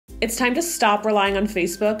It's time to stop relying on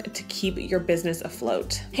Facebook to keep your business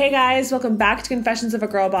afloat. Hey guys, welcome back to Confessions of a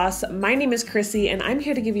Girl Boss. My name is Chrissy and I'm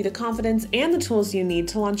here to give you the confidence and the tools you need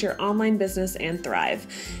to launch your online business and thrive.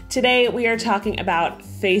 Today we are talking about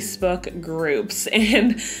Facebook groups,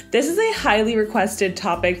 and this is a highly requested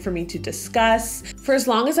topic for me to discuss. For as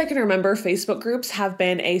long as I can remember, Facebook groups have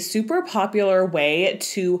been a super popular way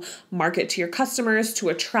to market to your customers, to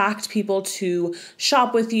attract people to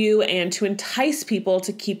shop with you, and to entice people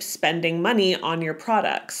to keep spending money on your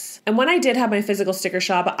products. And when I did have my physical sticker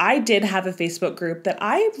shop, I did have a Facebook group that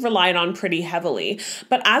I relied on pretty heavily.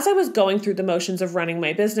 But as I was going through the motions of running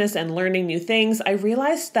my business and learning new things, I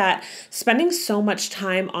realized that spending so much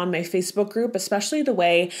time on my Facebook group, especially the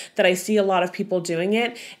way that I see a lot of people doing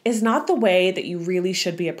it, is not the way that you really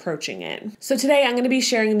should be approaching it. So today I'm going to be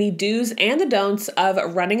sharing the do's and the don'ts of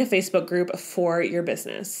running a Facebook group for your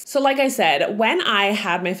business. So like I said, when I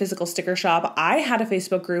had my physical sticker shop, I had a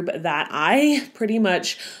Facebook group that I pretty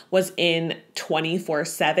much was in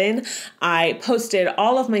 24/7. I posted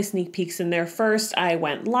all of my sneak peeks in there first. I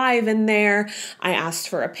went live in there. I asked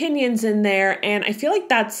for opinions in there. And I feel like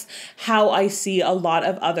that's how I see a lot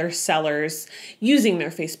of other sellers using their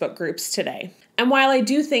Facebook groups today. And while I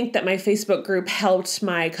do think that my Facebook group helped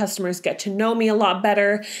my customers get to know me a lot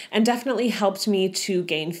better and definitely helped me to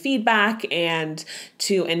gain feedback and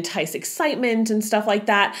to entice excitement and stuff like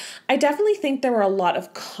that, I definitely think there were a lot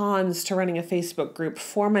of cons to running a Facebook group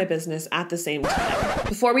for my business at the same time.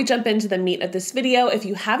 Before we jump into the meat of this video, if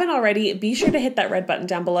you haven't already, be sure to hit that red button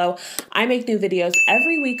down below. I make new videos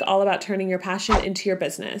every week all about turning your passion into your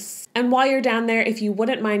business. And while you're down there, if you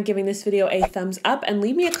wouldn't mind giving this video a thumbs up and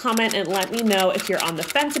leave me a comment and let me know if you're on the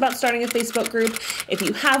fence about starting a Facebook group. If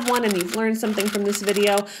you have one and you've learned something from this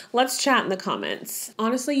video, let's chat in the comments.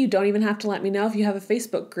 Honestly, you don't even have to let me know if you have a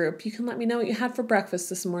Facebook group. You can let me know what you had for breakfast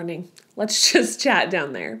this morning. Let's just chat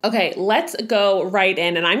down there. Okay, let's go right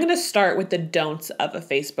in, and I'm going to start with the don'ts of a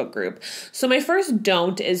Facebook group. So my first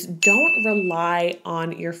don't is don't rely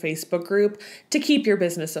on your Facebook group to keep your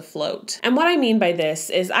business afloat. And what I mean by this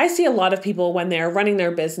is I see a lot of people when they're running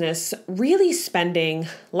their business really spending,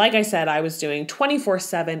 like I said, I was doing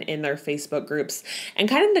 24/7 in their Facebook groups and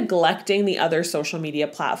kind of neglecting the other social media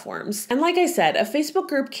platforms. And like I said, a Facebook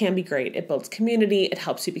group can be great. It builds community. It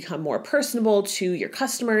helps you become more personable to your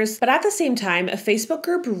customers. But at the same time, a Facebook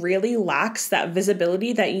group really lacks that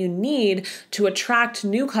visibility that you need to attract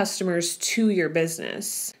new customers to your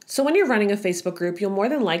business. So when you're running a Facebook group, you'll more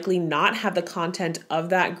than likely not have the content of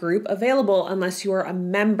that group available unless you are a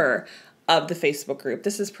member of the Facebook group.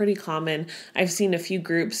 This is pretty common. I've seen a few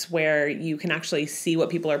groups where you can actually see what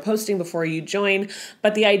people are posting before you join,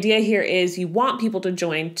 but the idea here is you want people to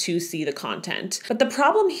join to see the content. But the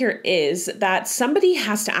problem here is that somebody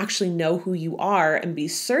has to actually know who you are and be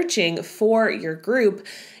searching for your group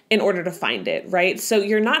in order to find it, right? So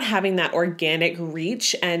you're not having that organic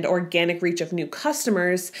reach of new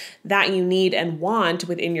customers that you need and want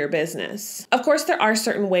within your business. Of course, there are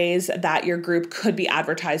certain ways that your group could be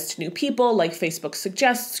advertised to new people, like Facebook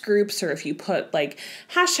suggests groups, or if you put like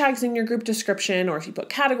hashtags in your group description, or if you put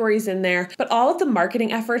categories in there. But all of the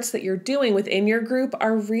marketing efforts that you're doing within your group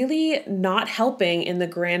are really not helping in the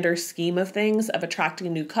grander scheme of things of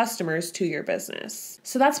attracting new customers to your business.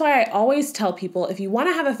 So that's why I always tell people, if you want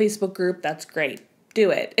to have a Facebook group, that's great. Do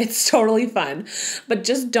it. It's totally fun, but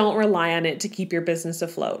just don't rely on it to keep your business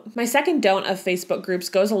afloat. My second don't of Facebook groups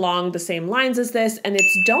goes along the same lines as this, and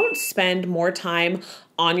it's don't spend more time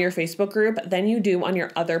on your Facebook group than you do on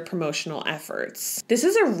your other promotional efforts. This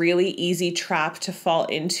is a really easy trap to fall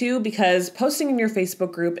into because posting in your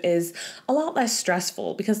Facebook group is a lot less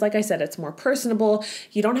stressful because, like I said, it's more personable.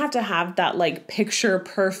 You don't have to have that like picture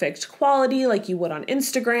perfect quality like you would on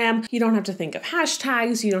Instagram. You don't have to think of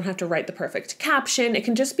hashtags. You don't have to write the perfect caption. It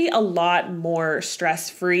can just be a lot more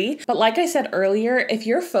stress-free. But like I said earlier, if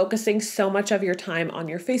you're focusing so much of your time on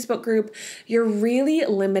your Facebook group, you're really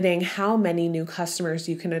limiting how many new customers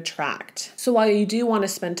you can attract. So while you do want to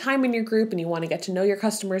spend time in your group and you want to get to know your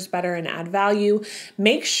customers better and add value,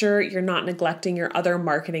 make sure you're not neglecting your other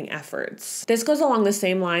marketing efforts. This goes along the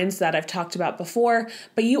same lines that I've talked about before,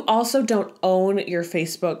 but you also don't own your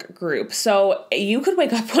Facebook group. So you could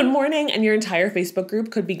wake up one morning and your entire Facebook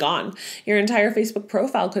group could be gone. Your entire Facebook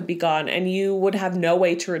profile could be gone and you would have no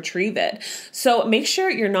way to retrieve it. So make sure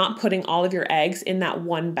you're not putting all of your eggs in that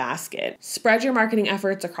one basket. Spread your marketing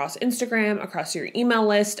efforts across Instagram, across your email email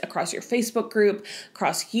list, across your Facebook group,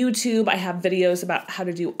 across YouTube. I have videos about how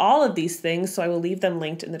to do all of these things, so I will leave them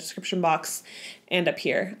linked in the description box and up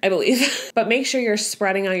here, I believe. But make sure you're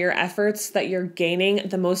spreading out your efforts, that you're gaining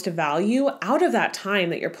the most value out of that time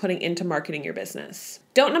that you're putting into marketing your business.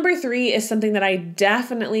 Don't number 3 is something that I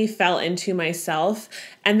definitely fell into myself,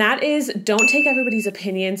 and that is don't take everybody's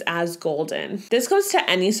opinions as golden. This goes to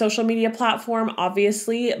any social media platform,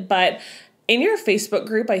 obviously, but in your Facebook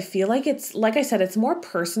group, I feel like it's, like I said, it's more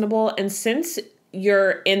personable, and since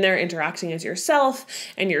you're in there interacting as yourself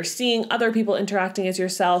and you're seeing other people interacting as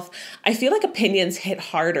yourself, I feel like opinions hit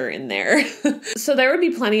harder in there. So there would be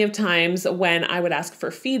plenty of times when I would ask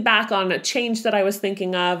for feedback on a change that I was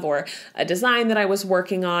thinking of or a design that I was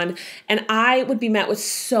working on, and I would be met with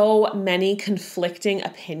so many conflicting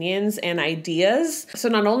opinions and ideas. So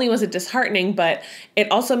not only was it disheartening, but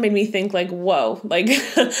it also made me think like, whoa, like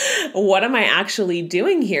what am I actually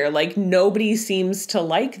doing here? Like nobody seems to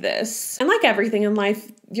like this. And like everything in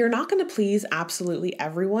life, you're not going to please absolutely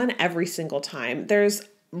everyone every single time. There's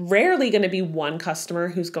rarely going to be one customer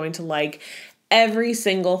who's going to like every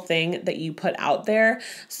single thing that you put out there.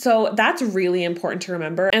 So that's really important to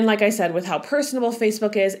remember. And like I said, with how personable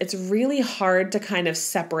Facebook is, it's really hard to kind of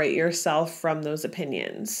separate yourself from those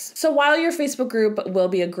opinions. So while your Facebook group will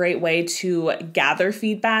be a great way to gather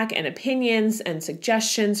feedback and opinions and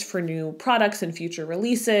suggestions for new products and future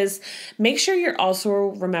releases, make sure you're also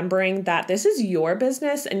remembering that this is your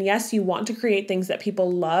business. And yes, you want to create things that people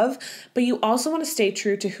love, but you also want to stay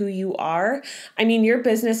true to who you are. I mean, your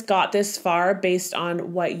business got this far based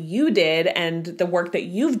on what you did and the work that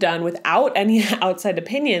you've done without any outside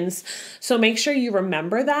opinions. So make sure you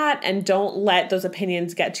remember that and don't let those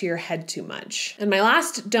opinions get to your head too much. And my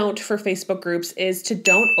last don't for Facebook groups is to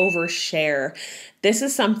don't overshare. This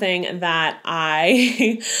is something that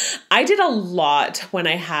I did a lot when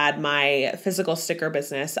I had my physical sticker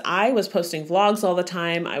business. I was posting vlogs all the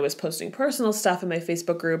time. I was posting personal stuff in my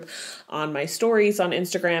Facebook group, on my stories on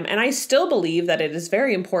Instagram. And I still believe that it is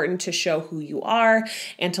very important to show who you are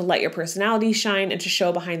and to let your personality shine and to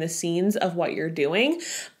show behind the scenes of what you're doing.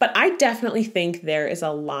 But I definitely think there is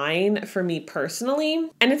a line for me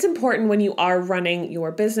personally. And it's important when you are running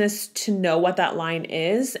your business to know what that line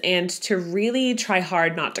is and to really try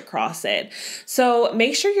hard not to cross it. So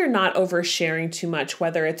make sure you're not oversharing too much,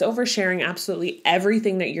 whether it's oversharing absolutely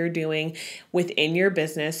everything that you're doing within your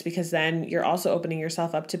business, because then you're also opening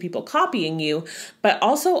yourself up to people copying you, but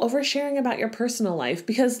also oversharing about your personal life.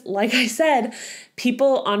 Because like I said,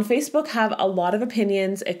 people on Facebook have a lot of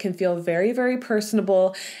opinions. It can feel very, very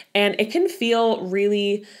personable, and it can feel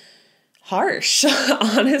really harsh,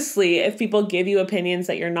 honestly, if people give you opinions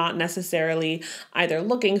that you're not necessarily either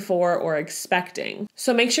looking for or expecting.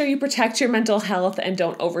 So make sure you protect your mental health and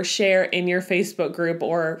don't overshare in your Facebook group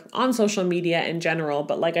or on social media in general.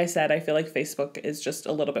 But like I said, I feel like Facebook is just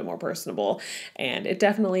a little bit more personable and it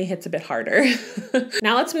definitely hits a bit harder.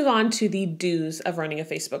 Now let's move on to the do's of running a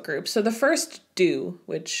Facebook group. So the first do,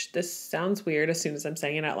 which this sounds weird as soon as I'm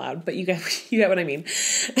saying it out loud, but you get what I mean.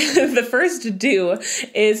 The first do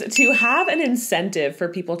is to have an incentive for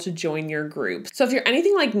people to join your group. So if you're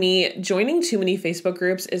anything like me, joining too many Facebook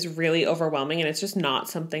groups is really overwhelming and it's just not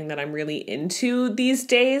something that I'm really into these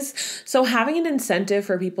days. So having an incentive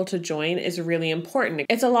for people to join is really important.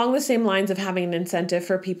 It's along the same lines of having an incentive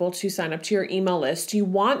for people to sign up to your email list. You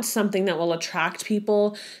want something that will attract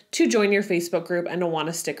people to join your Facebook group and to want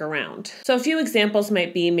to stick around. So a few examples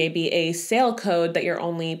might be maybe a sale code that you're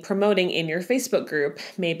only promoting in your Facebook group,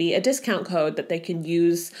 maybe a discount code that they can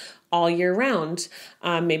use all year round,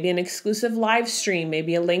 maybe an exclusive live stream,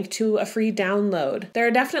 maybe a link to a free download. There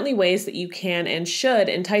are definitely ways that you can and should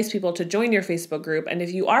entice people to join your Facebook group. And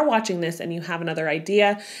if you are watching this and you have another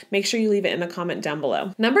idea, make sure you leave it in the comment down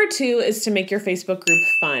below. Number 2 is to make your Facebook group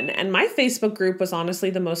fun. And my Facebook group was honestly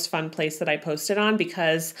the most fun place that I posted on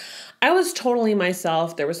because I was totally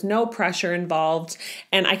myself. There was no pressure involved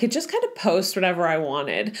and I could just kind of post whatever I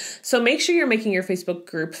wanted. So make sure you're making your Facebook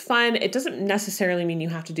group fun. It doesn't necessarily mean you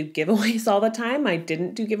have to do giveaways all the time. I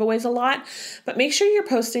didn't do giveaways a lot, but make sure you're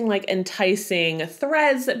posting like enticing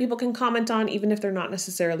threads that people can comment on, even if they're not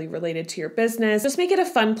necessarily related to your business. Just make it a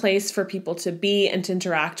fun place for people to be and to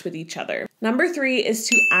interact with each other. Number 3 is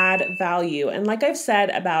to add value. And like I've said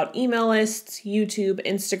about email lists, YouTube,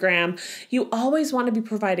 Instagram, you always want to be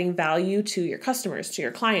providing value to your customers, to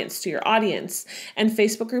your clients, to your audience. And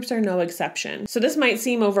Facebook groups are no exception. So this might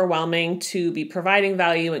seem overwhelming to be providing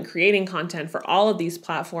value and creating content for all of these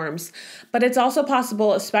platforms. platforms. But it's also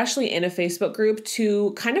possible, especially in a Facebook group,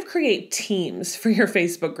 to kind of create teams for your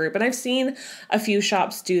Facebook group. And I've seen a few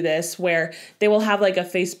shops do this where they will have like a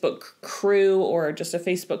Facebook crew or just a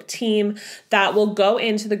Facebook team that will go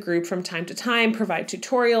into the group from time to time, provide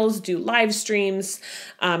tutorials, do live streams,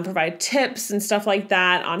 provide tips and stuff like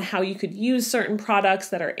that on how you could use certain products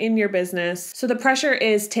that are in your business. So the pressure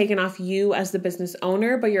is taken off you as the business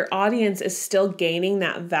owner, but your audience is still gaining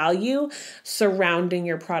that value surrounding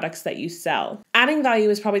your products that you sell. Adding value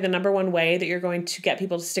is probably the number one way that you're going to get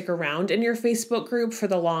people to stick around in your Facebook group for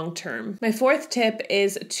the long term. My fourth tip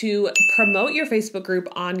is to promote your Facebook group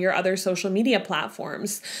on your other social media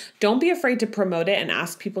platforms. Don't be afraid to promote it and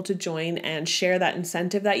ask people to join and share that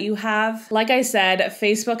incentive that you have. Like I said,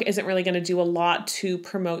 Facebook isn't really going to do a lot to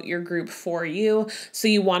promote your group for you, so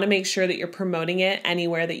you want to make sure that you're promoting it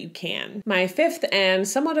anywhere that you can. My fifth and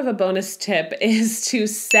somewhat of a bonus tip is to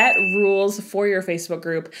set rules for your Facebook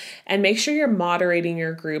group and make sure you're moderating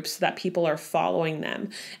your group so that people are following them.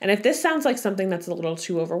 And if this sounds like something that's a little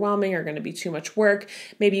too overwhelming or going to be too much work,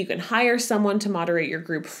 maybe you can hire someone to moderate your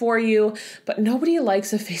group for you, but nobody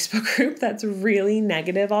likes a Facebook group that's really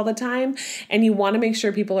negative all the time, and you want to make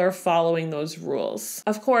sure people are following those rules.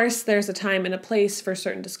 Of course, there's a time and a place for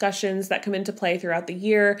certain discussions that come into play throughout the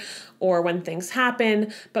year or when things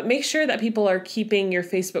happen, but make sure that people are keeping your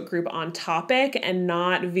Facebook group on topic and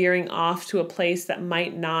not veering off to a place that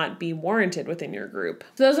might not be warranted within your group.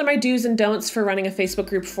 So those are my do's and don'ts for running a Facebook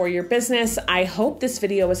group for your business. I hope this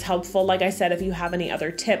video was helpful. Like I said, if you have any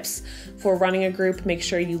other tips for running a group, make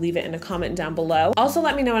sure you leave it in a comment down below. Also,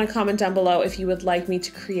 let me know in a comment down below if you would like me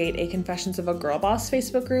to create a Confessions of a Girl Boss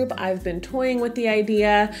Facebook group. I've been toying with the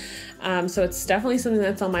idea, so it's definitely something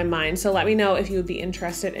that's on my mind. So let me know if you would be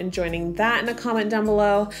interested in joining that in a comment down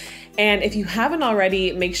below. And if you haven't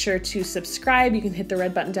already, make sure to subscribe. You can hit the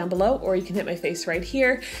red button down below, or you can hit my face right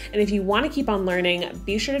here. And if you want to keep on learning,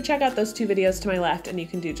 be sure to check out those two videos to my left, and you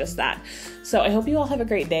can do just that. So I hope you all have a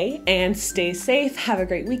great day and stay safe. Have a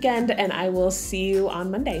great weekend, and I will see you on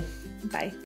Monday. Bye.